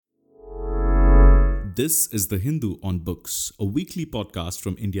This is The Hindu on Books, a weekly podcast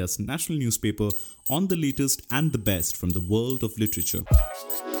from India's national newspaper on the latest and the best from the world of literature.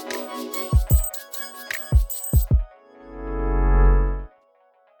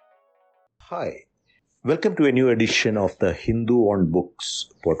 Hi, welcome to a new edition of the Hindu on Books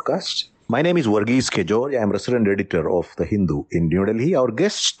podcast. My name is Varghese Kejor. I am resident editor of The Hindu in New Delhi. Our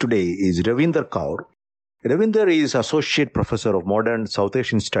guest today is Ravinder Kaur. Ravinder is Associate Professor of Modern South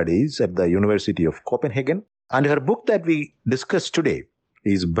Asian Studies at the University of Copenhagen. And her book that we discuss today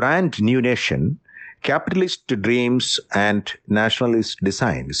is Brand New Nation, Capitalist Dreams and Nationalist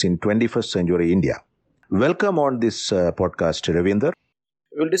Designs in 21st Century India. Welcome on this podcast, Ravinder.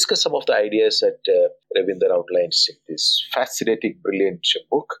 We'll discuss some of the ideas that Ravinder outlines in this fascinating, brilliant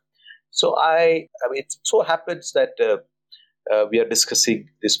book. So, it so happens that we are discussing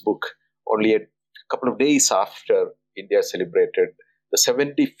this book only a couple of days after India celebrated the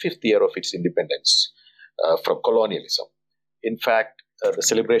 75th year of its independence from colonialism. In fact, the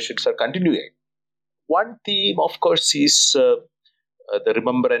celebrations are continuing. One theme, of course, is the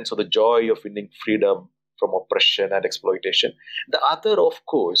remembrance of the joy of winning freedom from oppression and exploitation. The other, of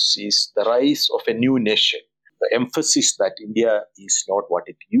course, is the rise of a new nation. The emphasis that India is not what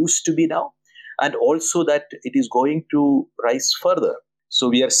it used to be now, and also that it is going to rise further. So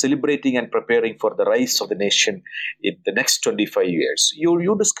we are celebrating and preparing for the rise of the nation in the next 25 years.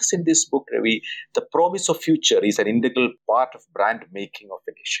 You discuss in this book, Ravi, the promise of future is an integral part of brand making of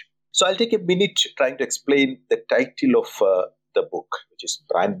a nation. So I'll take a minute trying to explain the title of the book, which is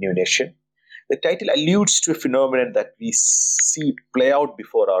Brand New Nation. The title alludes to a phenomenon that we see play out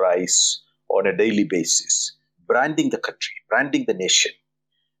before our eyes on a daily basis. Branding the country, branding the nation.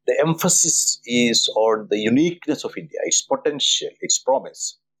 The emphasis is on the uniqueness of India, its potential, its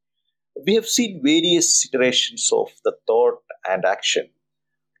promise. We have seen various iterations of the thought and action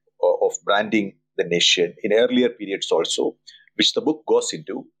of branding the nation in earlier periods also, which the book goes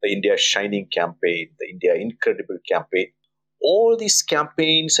into, the India Shining campaign, the India Incredible campaign. All these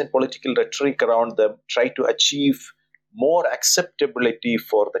campaigns and political rhetoric around them try to achieve more acceptability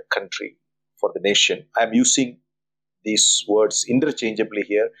for the country, for the nation. I'm using these words interchangeably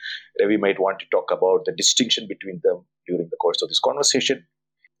here. Ravi might want to talk about the distinction between them during the course of this conversation.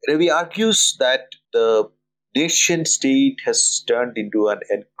 Ravi argues that the nation state has turned into an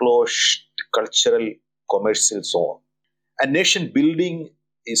enclosed cultural commercial zone. And nation building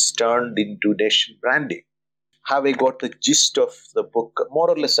is turned into nation branding. Have I got the gist of the book more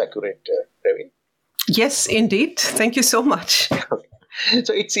or less accurate, Ravi? Yes, indeed. Thank you so much.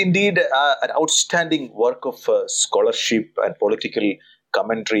 So it's indeed an outstanding work of scholarship and political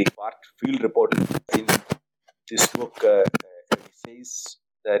commentary, part field reporting. In this book, he says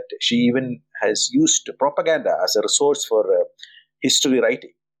that she even has used propaganda as a resource for history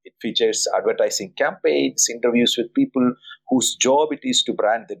writing. It features advertising campaigns, interviews with people whose job it is to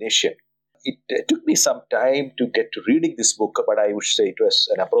brand the nation. It took me some time to get to reading this book, but I would say it was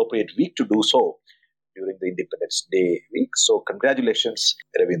an appropriate week to do so during the Independence Day week. So congratulations,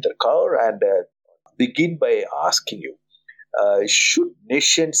 Ravinder Kaur, and begin by asking you, should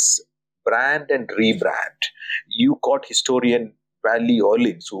nations brand and rebrand? You caught historian Valley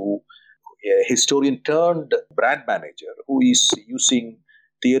Orlins, who a historian turned brand manager, who is using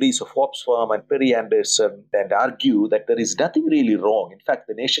theories of Hobsbawm and Perry Anderson and argue that there is nothing really wrong. In fact,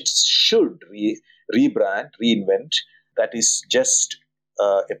 the nations should rebrand, reinvent. That is just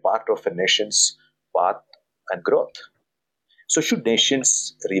a part of a nation's path and growth. So should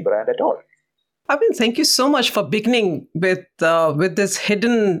nations rebrand at all? Thank you so much for beginning with this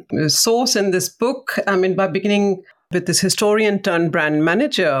hidden source in this book. By beginning with this historian turned brand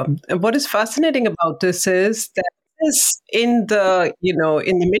manager. And what is fascinating about this is that this in the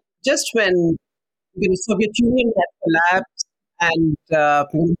mid, just when the Soviet Union had collapsed and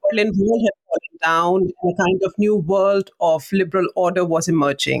Berlin Wall had fallen down, and a kind of new world of liberal order was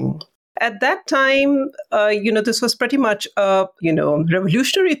emerging. At that time, this was pretty much a,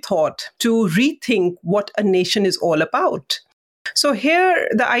 revolutionary thought to rethink what a nation is all about. So here,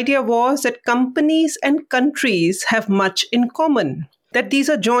 the idea was that companies and countries have much in common, that these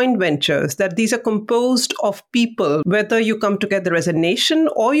are joint ventures, that these are composed of people, whether you come together as a nation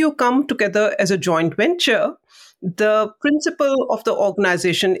or you come together as a joint venture, the principle of the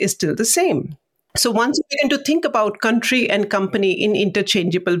organization is still the same. So once you begin to think about country and company in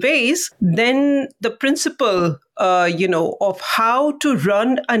interchangeable ways, then the principle, of how to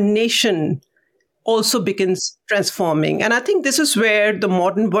run a nation also begins transforming. And I think this is where the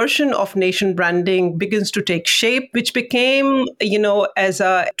modern version of nation branding begins to take shape, which became, as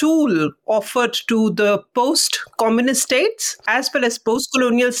a tool offered to the post-communist states as well as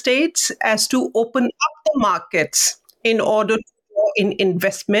post-colonial states as to open up the markets in order to draw in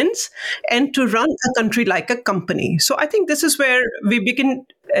investments and to run a country like a company. So I think this is where we begin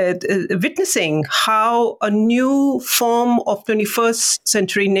witnessing how a new form of 21st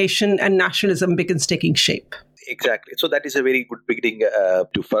century nation and nationalism begins taking shape. Exactly. So that is a very good beginning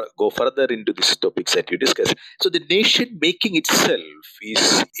to go further into these topics that you discussed. So the nation making itself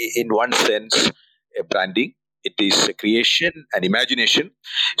is, in one sense, a branding. It is a creation and imagination.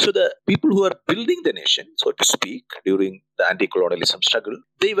 So the people who are building the nation, so to speak, during the anti-colonialism struggle,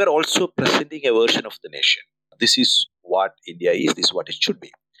 they were also presenting a version of the nation. This is what India is. This is what it should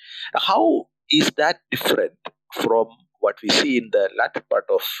be. How is that different from what we see in the latter part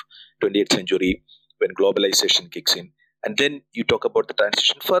of 20th century when globalization kicks in? And then you talk about the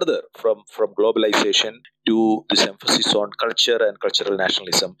transition further from globalization to this emphasis on culture and cultural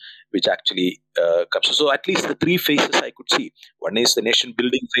nationalism, which actually comes. So at least the three phases I could see. One is the nation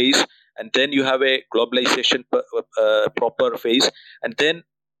building phase, and then you have a globalization proper phase, and then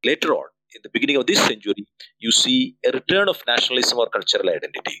later on, in the beginning of this century, you see a return of nationalism or cultural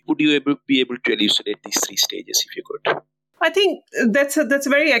identity. Would you be able to elucidate these three stages if you could? I think that's a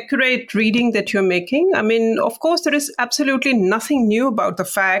very accurate reading that you're making. I mean, of course, there is absolutely nothing new about the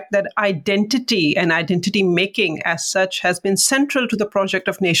fact that identity and identity making as such has been central to the project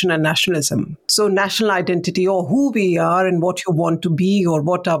of nation and nationalism. So national identity, or who we are and what you want to be or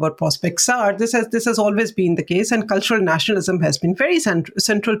what our prospects are, this has always been the case. And cultural nationalism has been very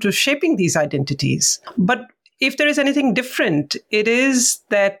central to shaping these identities. But if there is anything different, it is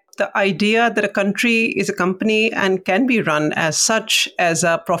that the idea that a country is a company and can be run as such as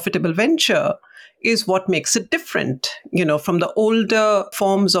a profitable venture is what makes it different, from the older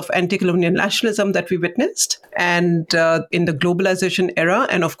forms of anti-colonial nationalism that we witnessed and in the globalization era.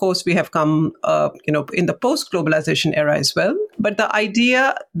 And of course, we have come, in the post-globalization era as well. But the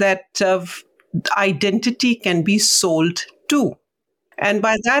idea that identity can be sold too. And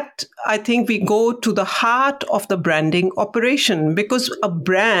by that, I think we go to the heart of the branding operation, because a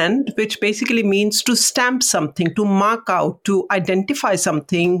brand, which basically means to stamp something, to mark out, to identify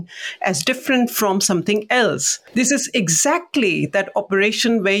something as different from something else. This is exactly that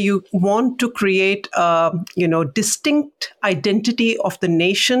operation where you want to create a, distinct identity of the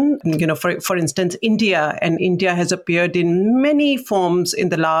nation. For instance, India has appeared in many forms in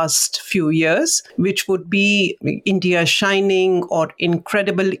the last few years, which would be India Shining or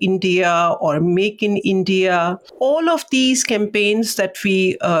Incredible India or Make in India. All of these campaigns that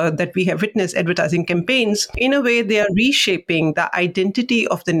we have witnessed, advertising campaigns, in a way they are reshaping the identity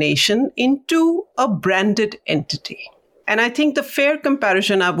of the nation into a branded entity. And I think the fair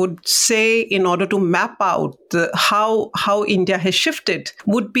comparison, I would say, in order to map out how India has shifted,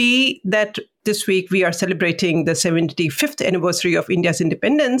 would be that this week we are celebrating the 75th anniversary of India's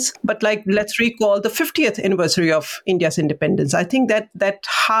independence. But let's recall the 50th anniversary of India's independence. I think that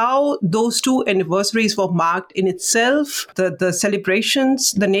how those two anniversaries were marked in itself, the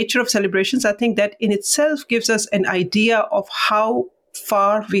celebrations, the nature of celebrations, I think that in itself gives us an idea of how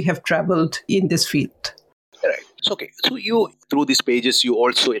far we have traveled in this field. Right. So you, through these pages, you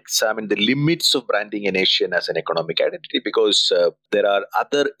also examine the limits of branding a nation as an economic identity, because there are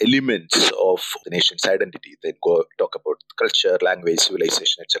other elements of the nation's identity. Then talk about culture, language,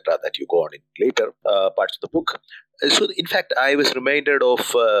 civilization, etc. that you go on in later parts of the book. So, in fact, I was reminded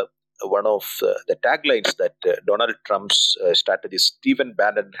of one of the taglines that Donald Trump's strategist Stephen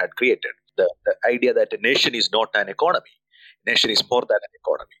Bannon had created. The idea that a nation is not an economy. A nation is more than an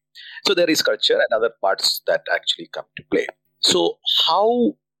economy. So there is culture and other parts that actually come to play. So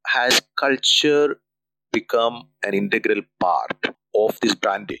how has culture become an integral part of this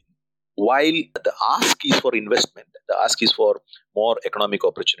branding? While the ask is for investment, the ask is for more economic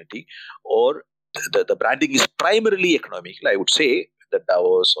opportunity, or the branding is primarily economical, I would say, the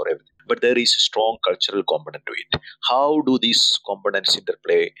Davos or everything. But there is a strong cultural component to it. How do these components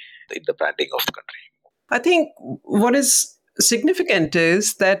interplay in the branding of the country? I think what is significant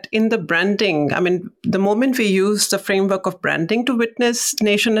is that in the branding, the moment we use the framework of branding to witness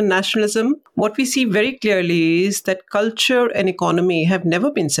nation and nationalism, what we see very clearly is that culture and economy have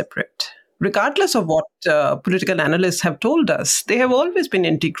never been separate. Regardless of what political analysts have told us, they have always been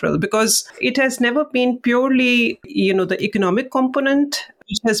integral, because it has never been purely, the economic component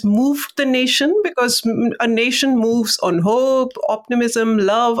which has moved the nation, because a nation moves on hope, optimism,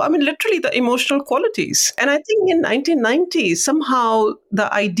 love. I mean, literally the emotional qualities. And I think in 1990, somehow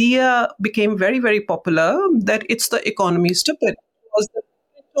the idea became very, very popular that it's the economy stupid. It was the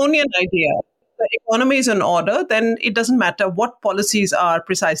Newtonian idea. The economy is in order, then it doesn't matter what policies are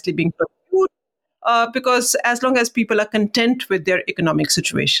precisely being pursued, because as long as people are content with their economic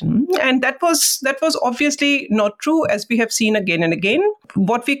situation. And that was obviously not true, as we have seen again and again.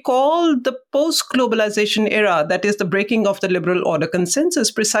 What we call the post-globalization era, that is the breaking of the liberal order consensus,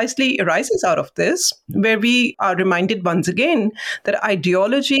 precisely arises out of this, where we are reminded once again that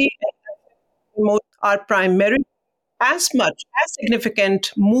ideology and emotion are primarily as much as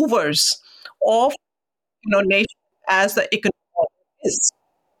significant movers of nation as the economic order is.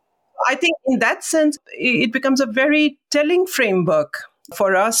 I think in that sense, it becomes a very telling framework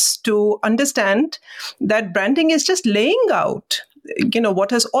for us to understand that branding is just laying out, what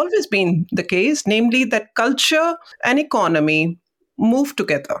has always been the case, namely that culture and economy move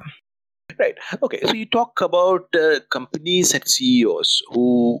together. Right. Okay. So you talk about companies and CEOs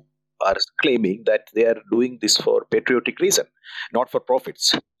who are claiming that they are doing this for patriotic reason, not for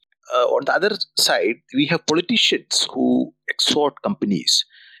profits. On the other side, we have politicians who exhort companies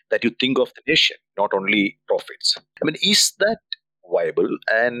that you think of the nation, not only profits. I mean, is that viable?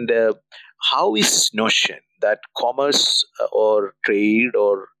 And how is this notion that commerce or trade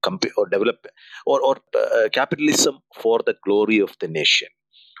or or develop or capitalism for the glory of the nation?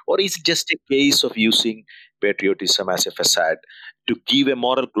 Or is it just a case of using patriotism as a facade to give a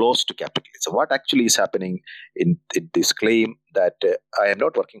moral gloss to capitalism? What actually is happening in this claim that I am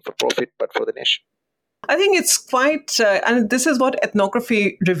not working for profit but for the nation? I think it's quite, and this is what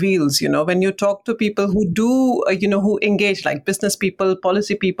ethnography reveals, when you talk to people who do, who engage, like business people,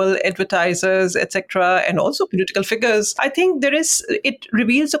 policy people, advertisers, etc., and also political figures. I think it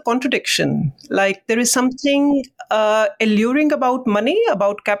reveals a contradiction. Like there is something alluring about money,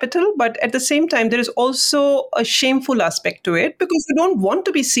 about capital, but at the same time, there is also a shameful aspect to it, because you don't want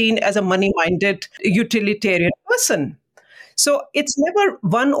to be seen as a money-minded utilitarian person. So it's never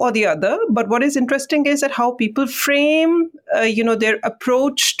one or the other. But what is interesting is that how people frame, their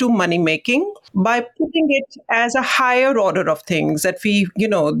approach to money making by putting it as a higher order of things. That we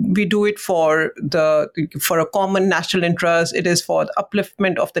do it for a common national interest. It is for the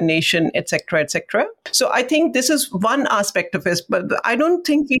upliftment of the nation, etc., etc. So I think this is one aspect of it. But I don't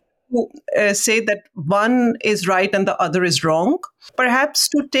think we say that one is right and the other is wrong. Perhaps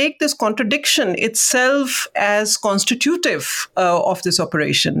to take this contradiction itself as constitutive of this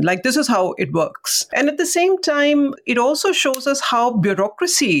operation, like this is how it works. And at the same time, it also shows us how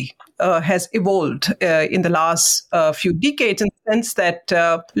bureaucracy has evolved in the last few decades, in the sense that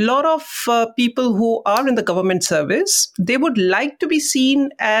a lot of people who are in the government service, they would like to be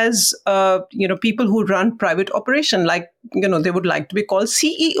seen as people who run private operation, like they would like to be called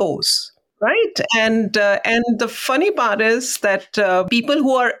CEOs. Right. And the funny part is that people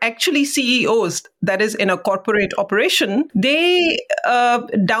who are actually CEOs, that is in a corporate operation, they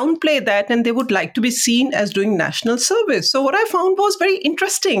downplay that and they would like to be seen as doing national service. So what I found was very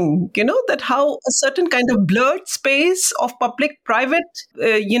interesting, that how a certain kind of blurred space of public-private,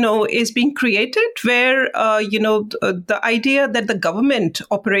 is being created, where, the idea that the government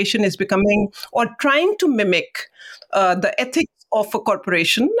operation is becoming or trying to mimic the ethics of a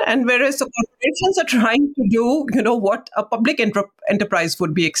corporation, and whereas the corporations are trying to do, what a public enterprise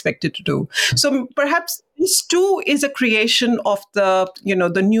would be expected to do. So perhaps this too is a creation of the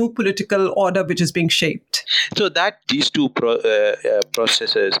new political order which is being shaped. So that these two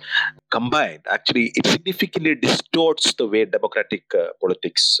processes combined, actually, it significantly distorts the way democratic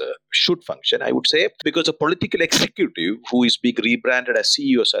politics should function, I would say, because a political executive who is being rebranded as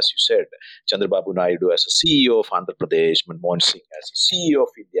CEOs, as you said, Chandrababu Naidu as a CEO of Andhra Pradesh, Manmohan Singh as a CEO of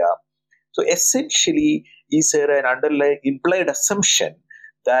India. So essentially, is there an underlying implied assumption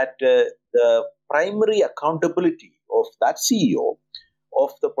that the primary accountability of that CEO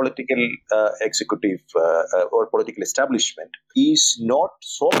of the political executive or political establishment is not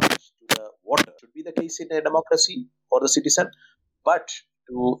so much to the voter, should be the case in a democracy or the citizen, but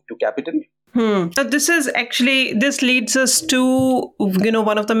to capital? So this leads us to,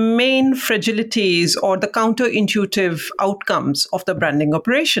 one of the main fragilities or the counterintuitive outcomes of the branding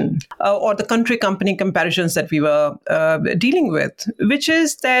operation or the country company comparisons that we were dealing with, which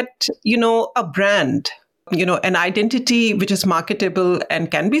is that, a brand, an identity which is marketable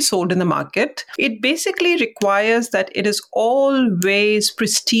and can be sold in the market, it basically requires that it is always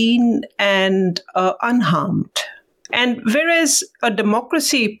pristine and unharmed. And whereas a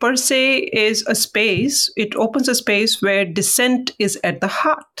democracy per se is a space, it opens a space where dissent is at the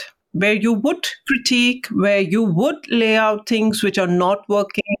heart, where you would critique, where you would lay out things which are not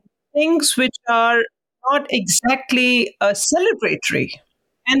working, things which are not exactly celebratory.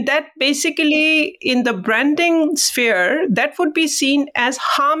 And that basically, in the branding sphere, that would be seen as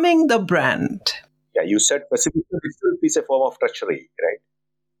harming the brand. Yeah, you said pessimism itself is a form of treachery, right?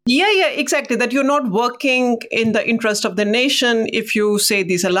 Yeah, exactly. That you're not working in the interest of the nation if you say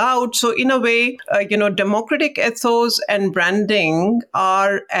these aloud. So, in a way, democratic ethos and branding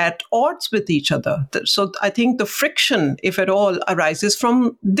are at odds with each other. So, I think the friction, if at all, arises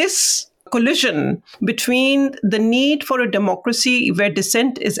from this collision between the need for a democracy where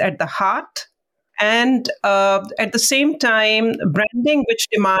dissent is at the heart and at the same time, branding which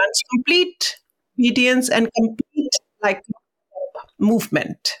demands complete obedience and complete like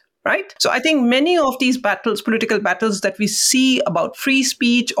movement, right? So I think many of these battles, political battles that we see about free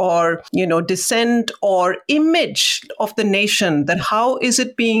speech or dissent or image of the nation, that how is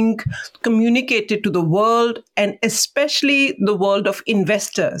it being communicated to the world, and especially the world of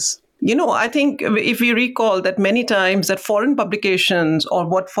investors. I think if we recall that many times that foreign publications or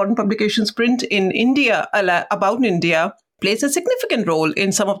what foreign publications print in India about India plays a significant role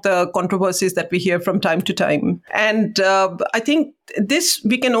in some of the controversies that we hear from time to time. And I think this,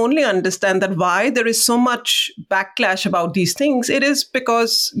 we can only understand that why there is so much backlash about these things. It is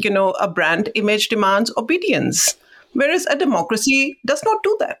because, a brand image demands obedience, whereas a democracy does not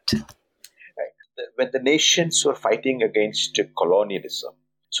do that. Right. When the nations were fighting against colonialism,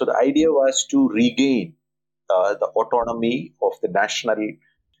 so the idea was to regain the autonomy of the national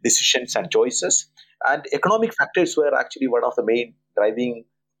decisions and choices. And economic factors were actually one of the main driving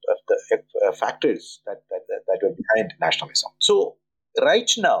factors that were behind nationalism. So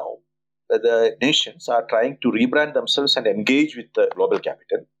right now, the nations are trying to rebrand themselves and engage with the global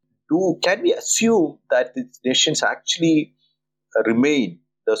capital. Can we assume that the nations actually remain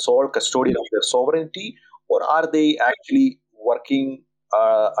the sole custodian of their sovereignty, or are they actually working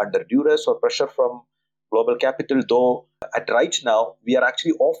under duress or pressure from global capital? Though at right now, we are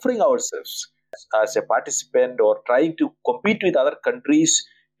actually offering ourselves as a participant or trying to compete with other countries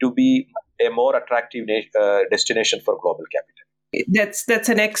to be a more attractive destination for global capital. That's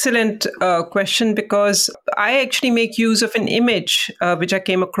an excellent question, because I actually make use of an image which I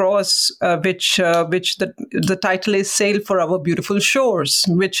came across, which the title is "Sail for Our Beautiful Shores,"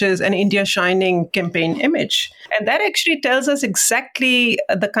 which is an India Shining campaign image, and that actually tells us exactly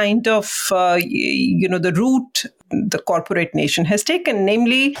the kind of the route the corporate nation has taken,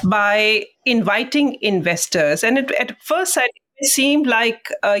 namely by inviting investors. And at first sight, it seemed like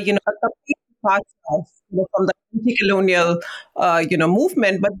a complete departure from the anti-colonial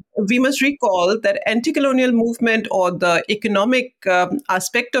movement. But we must recall that anti-colonial movement, or the economic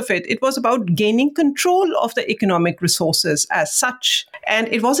aspect of it, it was about gaining control of the economic resources as such. And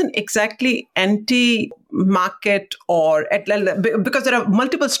it wasn't exactly anti-market because there are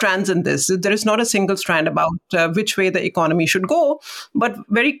multiple strands in this. There is not a single strand about which way the economy should go. But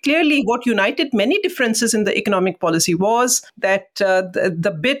very clearly, what united many differences in the economic policy was that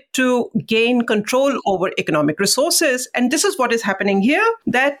the bid to gain control over economic resources. And this is what is happening here,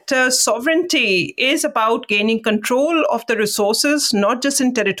 that sovereignty is about gaining control of the resources, not just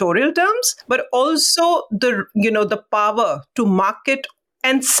in territorial terms, but also the power to market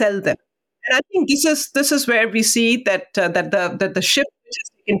and sell them. And I think this is where we see that the shift which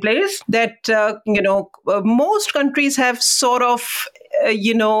is taking place. That most countries have sort of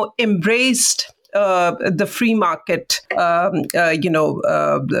embraced the free market,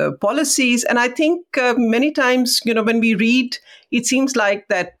 the policies. And I think many times, when we read, it seems like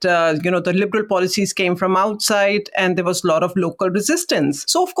that, the liberal policies came from outside and there was a lot of local resistance.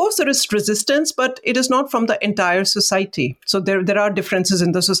 So, of course, there is resistance, but it is not from the entire society. So there are differences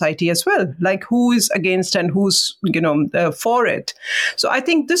in the society as well, like who is against and who's, for it. So I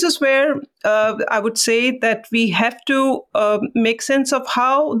think this is where I would say that we have to make sense of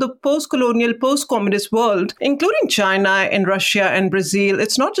how the post-colonial, post-communist world, including China and Russia and Brazil,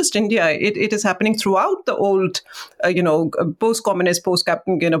 it's not just India, it is happening throughout the old, post-communist,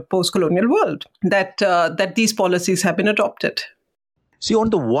 post-colonial world, that these policies have been adopted. See,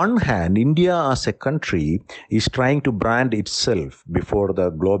 on the one hand, India as a country is trying to brand itself before the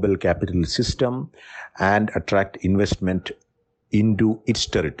global capital system and attract investment into its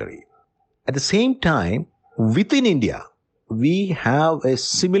territory. At the same time, within India, we have a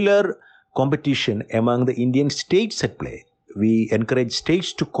similar competition among the Indian states at play. We encourage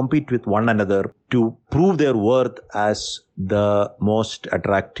states to compete with one another to prove their worth as the most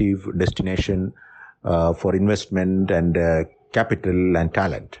attractive destination for investment and capital and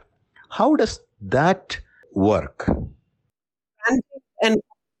talent. How does that work? And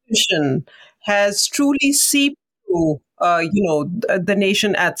competition has truly seeped through, the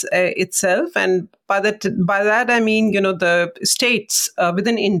nation itself. And by that I mean, the states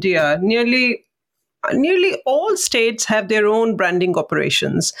within India. Nearly all states have their own branding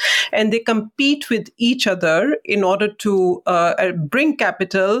operations, and they compete with each other in order to bring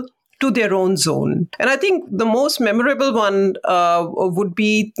capital to their own zone. And I think the most memorable one would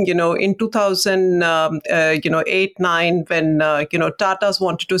be, in 2008, 9, when, Tata's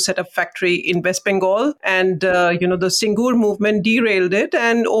wanted to set up factory in West Bengal, and, the Singur movement derailed it.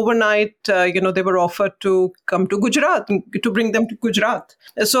 And overnight, they were offered to come to Gujarat, to bring them to Gujarat.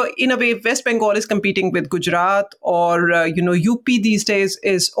 So in a way, West Bengal is competing with Gujarat, or, UP these days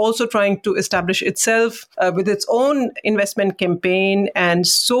is also trying to establish itself with its own investment campaign. And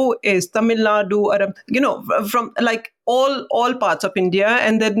so is Tamil Nadu, or, from like all parts of India.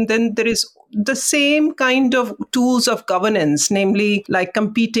 And then there is the same kind of tools of governance, namely like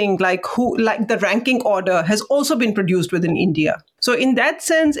competing, like the ranking order has also been produced within India. So in that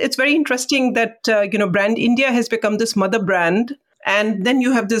sense, it's very interesting that, Brand India has become this mother brand. And then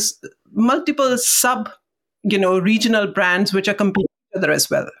you have this multiple regional brands which are competing with each other as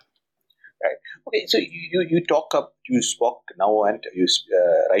well. Right. Okay. So you spoke now, and you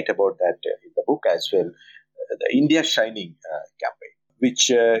write about that in the book as well, the India Shining campaign, which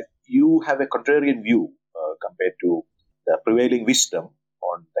you have a contrarian view compared to the prevailing wisdom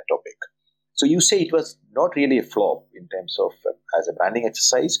on the topic. So you say it was not really a flop in terms of as a branding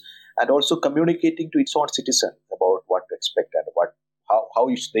exercise, and also communicating to its own citizens about what to expect and how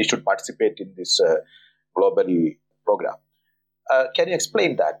they should participate in this global program. Can you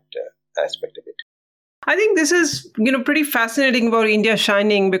explain that aspect a bit? I think this is, pretty fascinating about India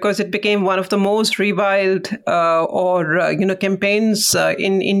Shining, because it became one of the most reviled campaigns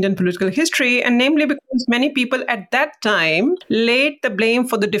in Indian political history, and namely because many people at that time laid the blame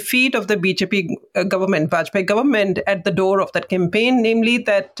for the defeat of the BJP government, Vajpayee government, at the door of that campaign, namely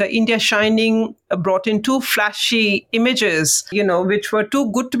that India Shining brought in too flashy images, which were too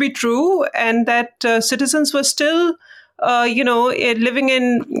good to be true, and that citizens were still living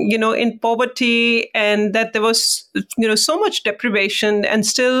in poverty, and that there was, so much deprivation, and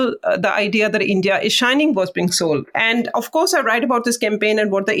still the idea that India is shining was being sold. And of course, I write about this campaign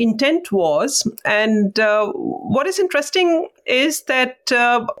and what the intent was. And what is interesting is that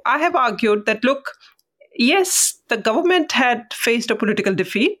I have argued that, look, yes, the government had faced a political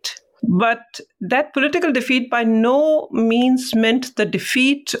defeat, but that political defeat by no means meant the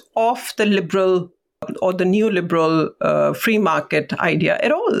defeat of the liberal or the neoliberal free market idea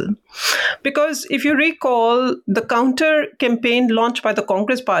at all. Because if you recall, the counter campaign launched by the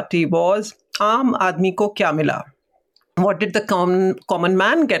Congress party was Aam Aadmi ko kya mila? What did the common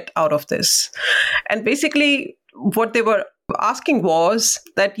man get out of this? And basically, what they were asking was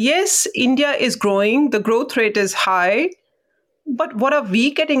that, yes, India is growing, the growth rate is high, but what are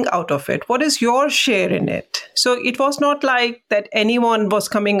we getting out of it? What is your share in it? So it was not like that anyone was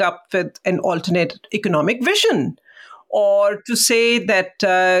coming up with an alternate economic vision, or to say that,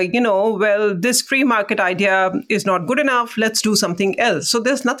 this free market idea is not good enough, let's do something else. So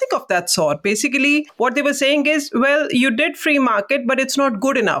there's nothing of that sort. Basically, what they were saying is, well, you did free market, but it's not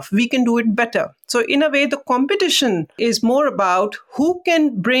good enough. We can do it better. So in a way, the competition is more about who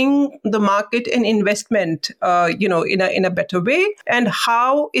can bring the market and investment, in a better way, and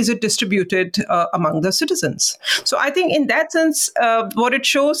how is it distributed among the citizens. So I think in that sense, what it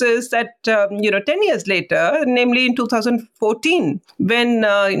shows is that, 10 years later, namely in 2014, when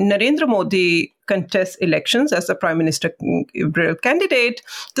Narendra Modi contests elections as the prime minister candidate,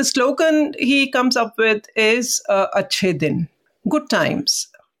 the slogan he comes up with is "Achhe Din," good times.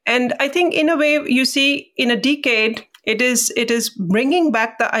 And I think in a way, you see, in a decade, it is bringing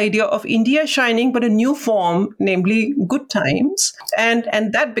back the idea of India shining, but a new form, namely good times. And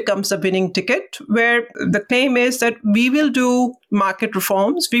that becomes a winning ticket, where the claim is that we will do market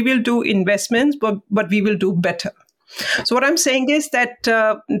reforms, we will do investments, but we will do better. So what I'm saying is that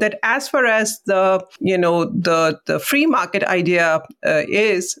that as far as the free market idea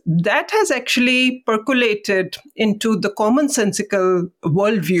is, that has actually percolated into the commonsensical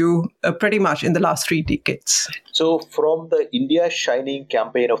worldview pretty much in the last 3 decades. So from the India Shining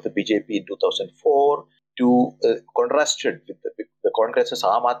campaign of the BJP in 2004 to contrasted with the Congress's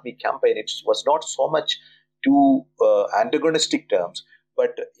Aam Aadmi campaign, it was not so much two antagonistic terms,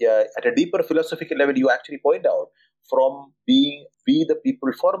 but at a deeper philosophical level, you actually point out, from being we the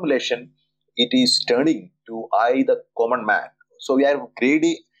people formulation, it is turning to I the common man. So we are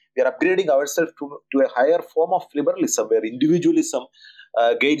We are upgrading ourselves to a higher form of liberalism where individualism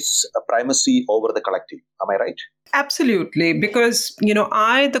gains a primacy over the collective. Am I right? Absolutely, because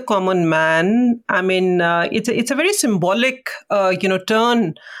I, the common man. I mean, it's a very symbolic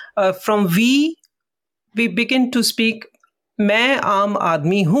turn from we begin to speak. मैं आम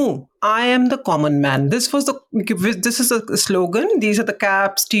आदमी हूँ. I am the common man. This is a slogan. These are the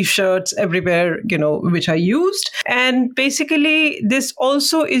caps, t-shirts everywhere, which are used. And basically, this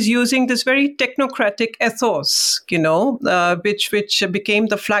also is using this very technocratic ethos, which became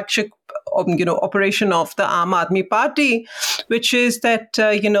the flagship operation of the Aam Aadmi Party, which is that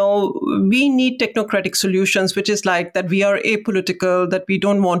we need technocratic solutions, which is like that we are apolitical, that we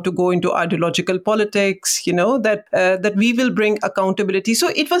don't want to go into ideological politics, that we will bring accountability. So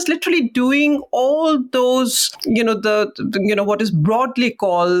it was literally doing all those, what is broadly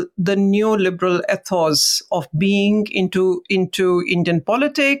called the neoliberal ethos of being into Indian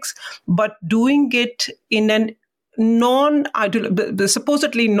politics, but doing it in an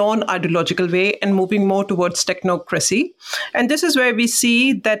supposedly non-ideological way and moving more towards technocracy. And this is where we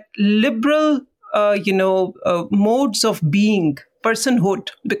see that liberal, modes of being, personhood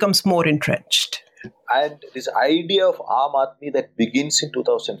becomes more entrenched. And this idea of Aam Aadmi that begins in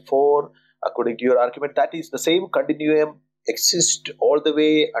 2004, according to your argument, that is the same continuum exists all the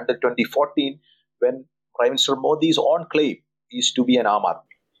way until 2014 when Prime Minister Modi's own claim is to be an Aam Aadmi.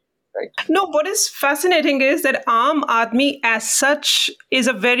 Right. No, what is fascinating is that Aam Aadmi as such is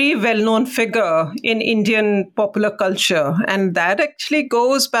a very well-known figure in Indian popular culture. And that actually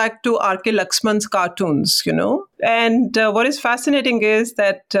goes back to R.K. Laxman's cartoons, And what is fascinating is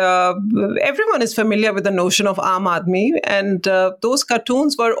that everyone is familiar with the notion of Aam Aadmi. And those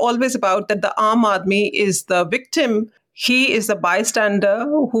cartoons were always about that the Aam Aadmi is the victim. He is the bystander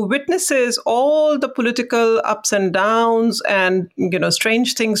who witnesses all the political ups and downs and,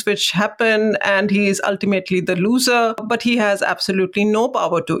 strange things which happen. And he is ultimately the loser, but he has absolutely no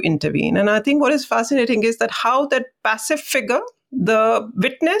power to intervene. And I think what is fascinating is that how that passive figure, the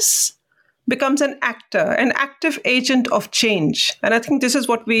witness, becomes an actor, an active agent of change. And I think this is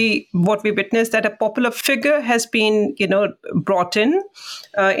what we witness, that a popular figure has been, brought in,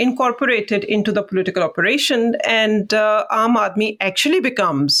 incorporated into the political operation, and Aam Aadmi actually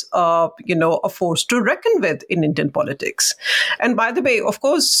becomes, a force to reckon with in Indian politics. And by the way, of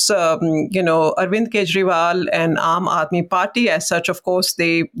course, Arvind Kejriwal and Aam Aadmi Party as such, of course,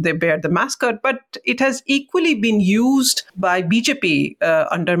 they bear the mascot, but it has equally been used by BJP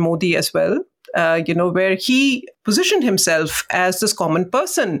under Modi as well. Where he positioned himself as this common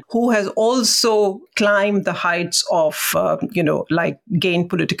person who has also climbed the heights of, gain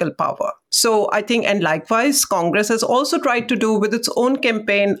political power. So I think, and likewise, Congress has also tried to do with its own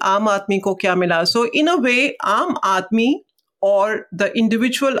campaign, Aam Aadmi ko kya mila. So in a way, Aam Aadmi, or the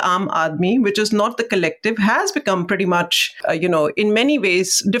individual Aam Aadmi, which is not the collective, has become pretty much, in many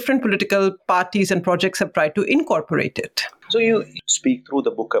ways, different political parties and projects have tried to incorporate it. So you speak through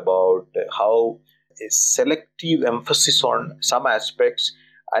the book about how a selective emphasis on some aspects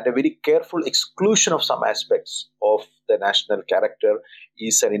and a very careful exclusion of some aspects of the national character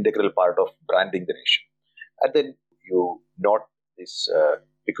is an integral part of branding the nation. And then you note this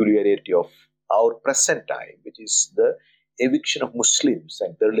peculiarity of our present time, which is the eviction of Muslims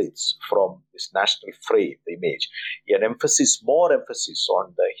and Dalits from this national frame, the image. More emphasis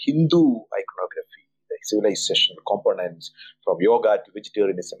on the Hindu iconography, the civilizational components from yoga to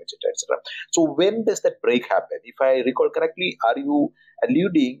vegetarianism, etc., etc. So when does that break happen? If I recall correctly, are you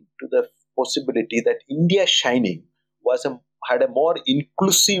alluding to the possibility that India Shining had a more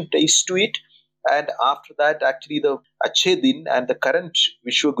inclusive taste to it? And after that, actually, the Achhe Din and the current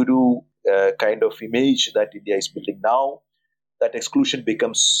Vishwaguru kind of image that India is building now, that exclusion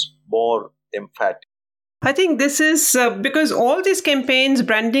becomes more emphatic. I think this is because all these campaigns,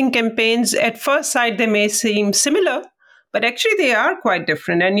 branding campaigns, at first sight, they may seem similar, but actually they are quite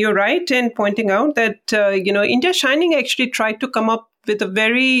different. And you're right in pointing out that, India Shining actually tried to come up with a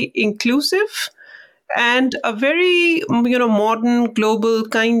very inclusive and a very, modern global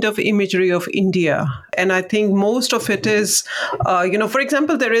kind of imagery of India. And I think most of it is, for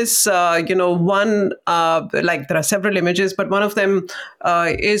example, there is, one, there are several images, but one of them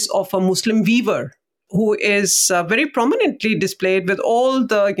is of a Muslim weaver who is very prominently displayed with all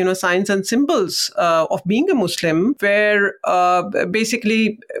the, signs and symbols of being a Muslim, where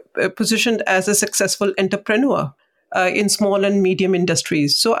basically positioned as a successful entrepreneur. in small and medium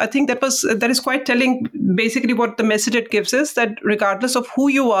industries. So I think that is quite telling. Basically, what the message it gives is that regardless of who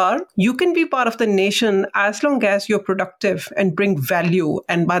you are, you can be part of the nation as long as you're productive and bring value,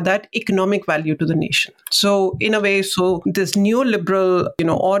 and by that, economic value to the nation. So in a way, so this neoliberal,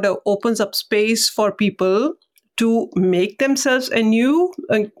 order opens up space for people to make themselves a new,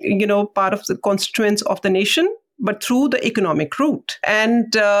 part of the constituents of the nation, but through the economic route.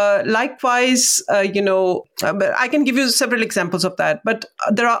 And likewise, I can give you several examples of that. But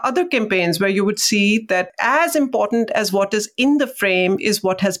there are other campaigns where you would see that as important as what is in the frame is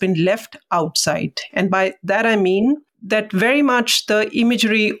what has been left outside. And by that, I mean that very much the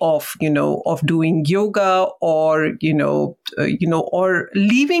imagery of doing yoga or or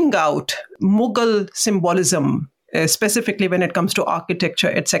leaving out Mughal symbolism, specifically when it comes to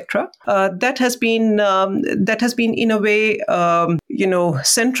architecture, etc. That has been in a way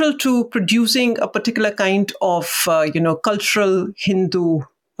central to producing a particular kind of cultural Hindu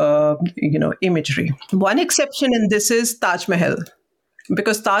imagery. One exception in this is Taj Mahal,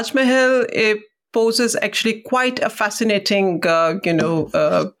 because Taj Mahal poses actually quite a fascinating,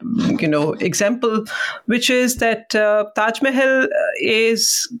 example, which is that Taj Mahal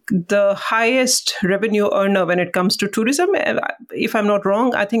is the highest revenue earner when it comes to tourism. If I'm not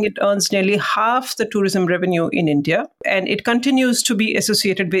wrong, I think it earns nearly half the tourism revenue in India, and it continues to be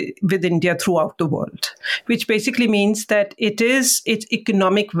associated with India throughout the world, which basically means that it is its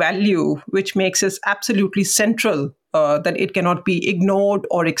economic value which makes it absolutely central, that it cannot be ignored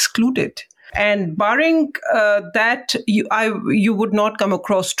or excluded. And barring that, you would not come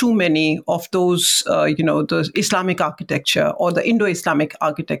across too many of those, the Islamic architecture or the Indo-Islamic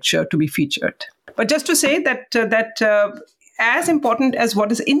architecture to be featured. But just to say that as important as what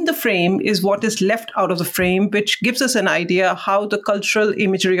is in the frame is what is left out of the frame, which gives us an idea how the cultural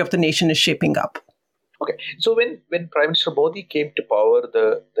imagery of the nation is shaping up. Okay, so when Prime Minister Modi came to power,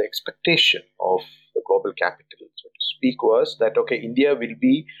 the expectation of the global capital, so to speak, was that, India will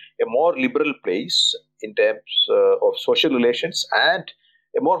be a more liberal place in terms of social relations and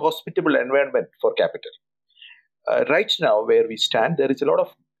a more hospitable environment for capital. Right now, where we stand, there is a lot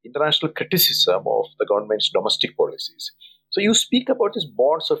of international criticism of the government's domestic policies. So you speak about these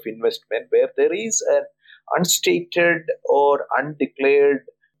bonds of investment where there is an unstated or undeclared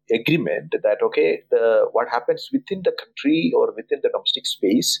agreement that what happens within the country or within the domestic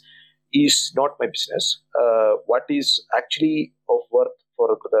space is not my business. What is actually of worth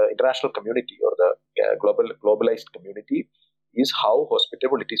for the international community or the globalized community is how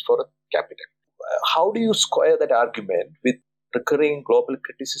hospitable it is for capital. How do you square that argument with recurring global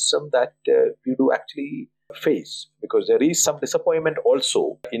criticism that you do actually face? Because there is some disappointment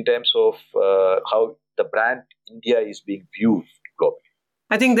also in terms of how the brand India is being viewed globally.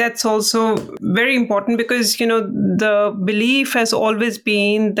 I think that's also very important because, the belief has always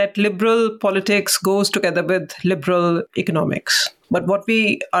been that liberal politics goes together with liberal economics. But what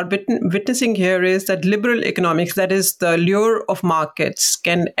we are witnessing here is that liberal economics, that is the lure of markets,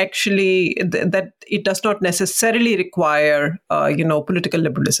 can actually, that it does not necessarily require, political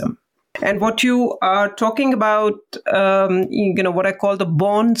liberalism. And what you are talking about, what I call the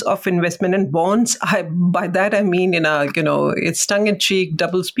bonds of investment, and bonds, by that I mean, it's tongue-in-cheek,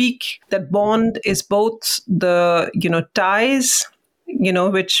 double-speak. That bond is both the, ties,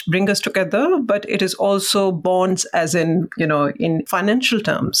 which bring us together, but it is also bonds as in financial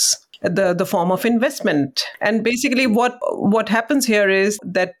terms. The form of investment. And basically what happens here is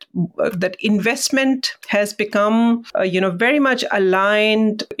that investment has become very much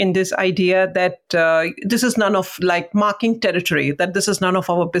aligned in this idea that this is none of, like, marking territory, that this is none of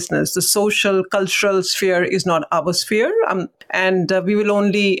our business. The social cultural sphere is not our sphere, and we will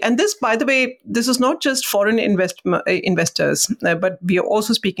only, and this, by the way, this is not just foreign investors, but we are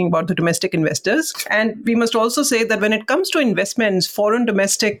also speaking about the domestic investors. And we must also say that when it comes to investments, foreign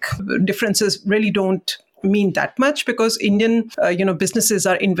domestic differences really don't mean that much, because Indian businesses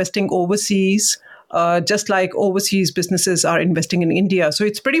are investing overseas, just like overseas businesses are investing in India. So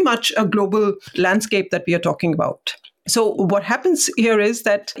it's pretty much a global landscape that we are talking about. So what happens here is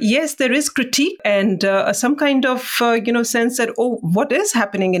that, yes, there is critique and some kind of, sense that, what is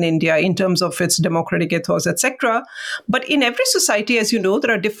happening in India in terms of its democratic ethos, etc. But in every society, as you know,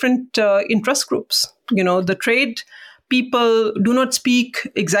 there are different interest groups. The trade people do not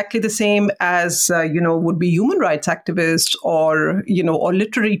speak exactly the same as, would be human rights activists or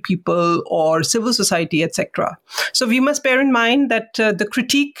literary people or civil society, etc. So we must bear in mind that the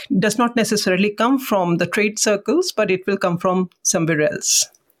critique does not necessarily come from the trade circles, but it will come from somewhere else.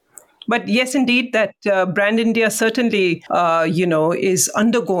 But yes, indeed, that Brand India certainly, is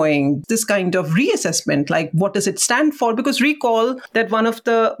undergoing this kind of reassessment. Like, what does it stand for? Because recall that one of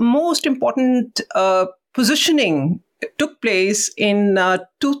the most important positioning took place in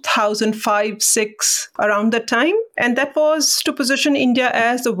 2005-6, around that time. And that was to position India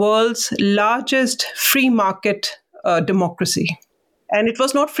as the world's largest free market democracy. And it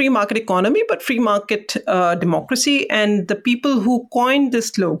was not free market economy, but free market democracy. And the people who coined this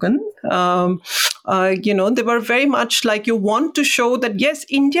slogan, they were very much like, you want to show that, yes,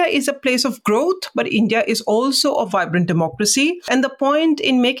 India is a place of growth, but India is also a vibrant democracy. And the point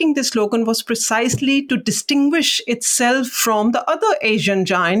in making this slogan was precisely to distinguish itself from the other Asian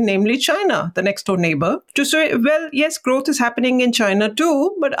giant, namely China, the next door neighbor, to say, well, yes, growth is happening in China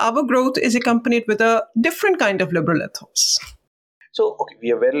too, but our growth is accompanied with a different kind of liberal ethos. So, okay,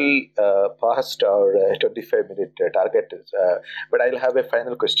 we are well past our 25-minute target, but I'll have a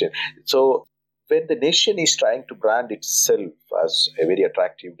final question. So, when the nation is trying to brand itself as a very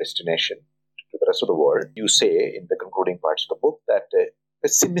attractive destination to the rest of the world, you say in the concluding parts of the book that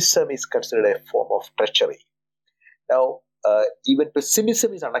pessimism is considered a form of treachery. Now, even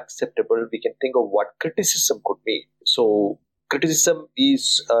pessimism is unacceptable. We can think of what criticism could be. So, criticism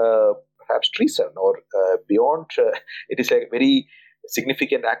is perhaps treason, or beyond, it is a very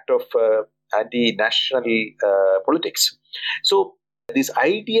significant act of anti-national politics. So this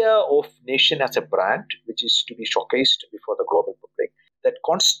idea of nation as a brand, which is to be showcased before the global public, that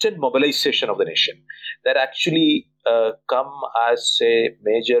constant mobilization of the nation, that actually come as a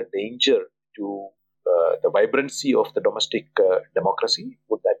major danger to the vibrancy of the domestic democracy.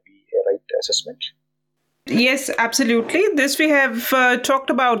 Would that be a right assessment? Yes, absolutely. This we have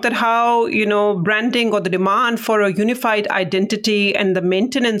talked about, that how, branding, or the demand for a unified identity and the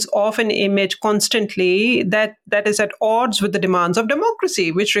maintenance of an image constantly, that is at odds with the demands of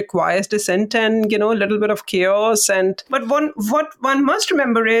democracy, which requires dissent and, a little bit of chaos. But what one must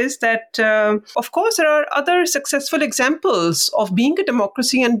remember is that, of course, there are other successful examples of being a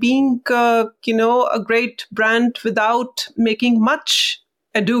democracy and being, a great brand without making much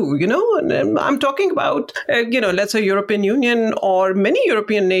ado. I'm talking about, let's say European Union or many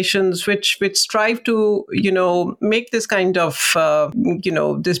European nations which strive to, make this kind of,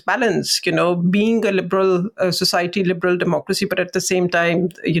 this balance, being a liberal society, liberal democracy, but at the same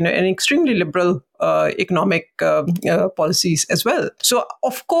time, an extremely liberal economic policies as well. So,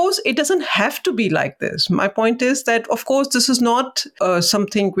 of course, it doesn't have to be like this. My point is that, of course, this is not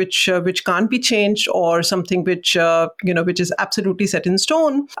something which can't be changed, or something which is absolutely set in stone.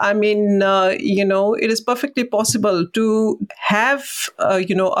 I mean, it is perfectly possible to have,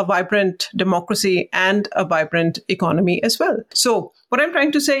 a vibrant democracy and a vibrant economy as well. So what I'm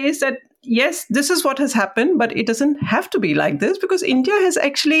trying to say is that, yes, this is what has happened, but it doesn't have to be like this, because India has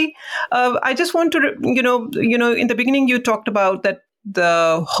actually, I just want to, in the beginning you talked about that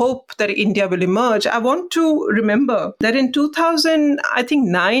the hope that India will emerge. I want to remember that in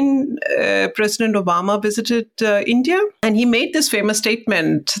 2009, President Obama visited India, and he made this famous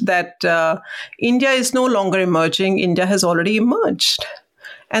statement that India is no longer emerging, India has already emerged.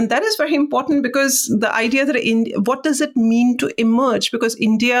 And that is very important, because the idea that what does it mean to emerge? Because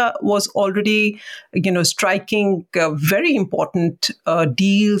India was already, striking very important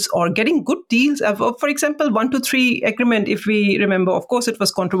deals, or getting good deals. For example, 123 agreement, if we remember, of course, it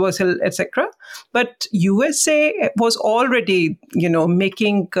was controversial, etc. But USA was already,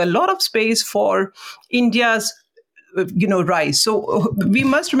 making a lot of space for India's rise. So we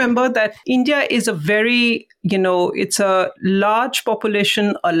must remember that India is a very, it's a large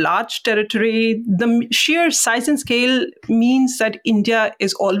population, a large territory. The sheer size and scale means that India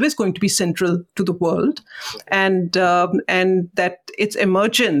is always going to be central to the world, and that its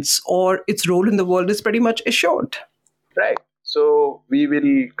emergence or its role in the world is pretty much assured. Right. So we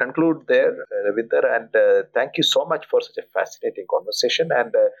will conclude there, Ravinder, and thank you so much for such a fascinating conversation.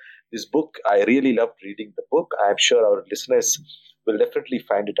 And this book, I really loved reading the book. I'm sure our listeners will definitely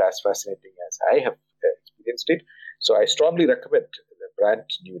find it as fascinating as I have experienced it. So I strongly recommend the Brand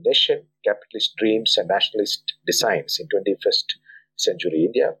New Nation, Capitalist Dreams and Nationalist Designs in 21st Century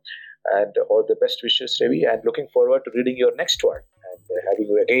India. And all the best wishes, Ravi, and looking forward to reading your next one and having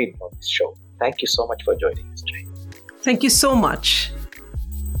you again on this show. Thank you so much for joining us today. Thank you so much.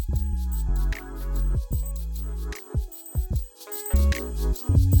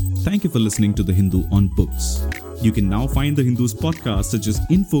 Thank you for listening to The Hindu on Books. You can now find The Hindu's podcasts such as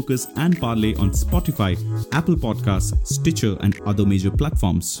In Focus and Parlay on Spotify, Apple Podcasts, Stitcher, and other major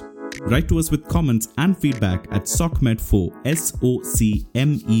platforms. Write to us with comments and feedback at socmed4,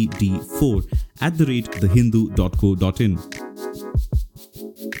 SOCMED4, @thehindu.co.in.